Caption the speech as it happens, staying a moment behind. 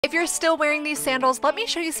If you're still wearing these sandals, let me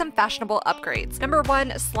show you some fashionable upgrades. Number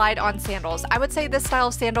 1, slide-on sandals. I would say this style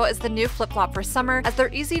of sandal is the new flip-flop for summer, as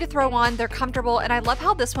they're easy to throw on, they're comfortable, and I love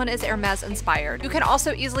how this one is Hermes inspired. You can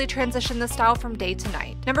also easily transition this style from day to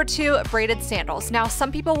night. Number 2, braided sandals. Now,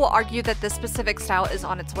 some people will argue that this specific style is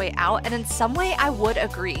on its way out, and in some way I would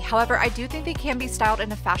agree. However, I do think they can be styled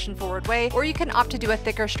in a fashion-forward way, or you can opt to do a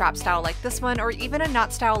thicker strap style like this one, or even a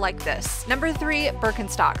knot style like this. Number 3,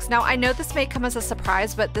 Birkenstocks. Now, I know this may come as a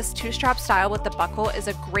surprise, but this two-strap style with the buckle is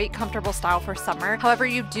a great comfortable style for summer. However,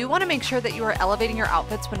 you do want to make sure that you are elevating your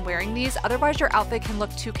outfits when wearing these, otherwise your outfit can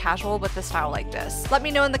look too casual with a style like this. Let me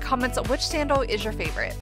know in the comments which sandal is your favorite.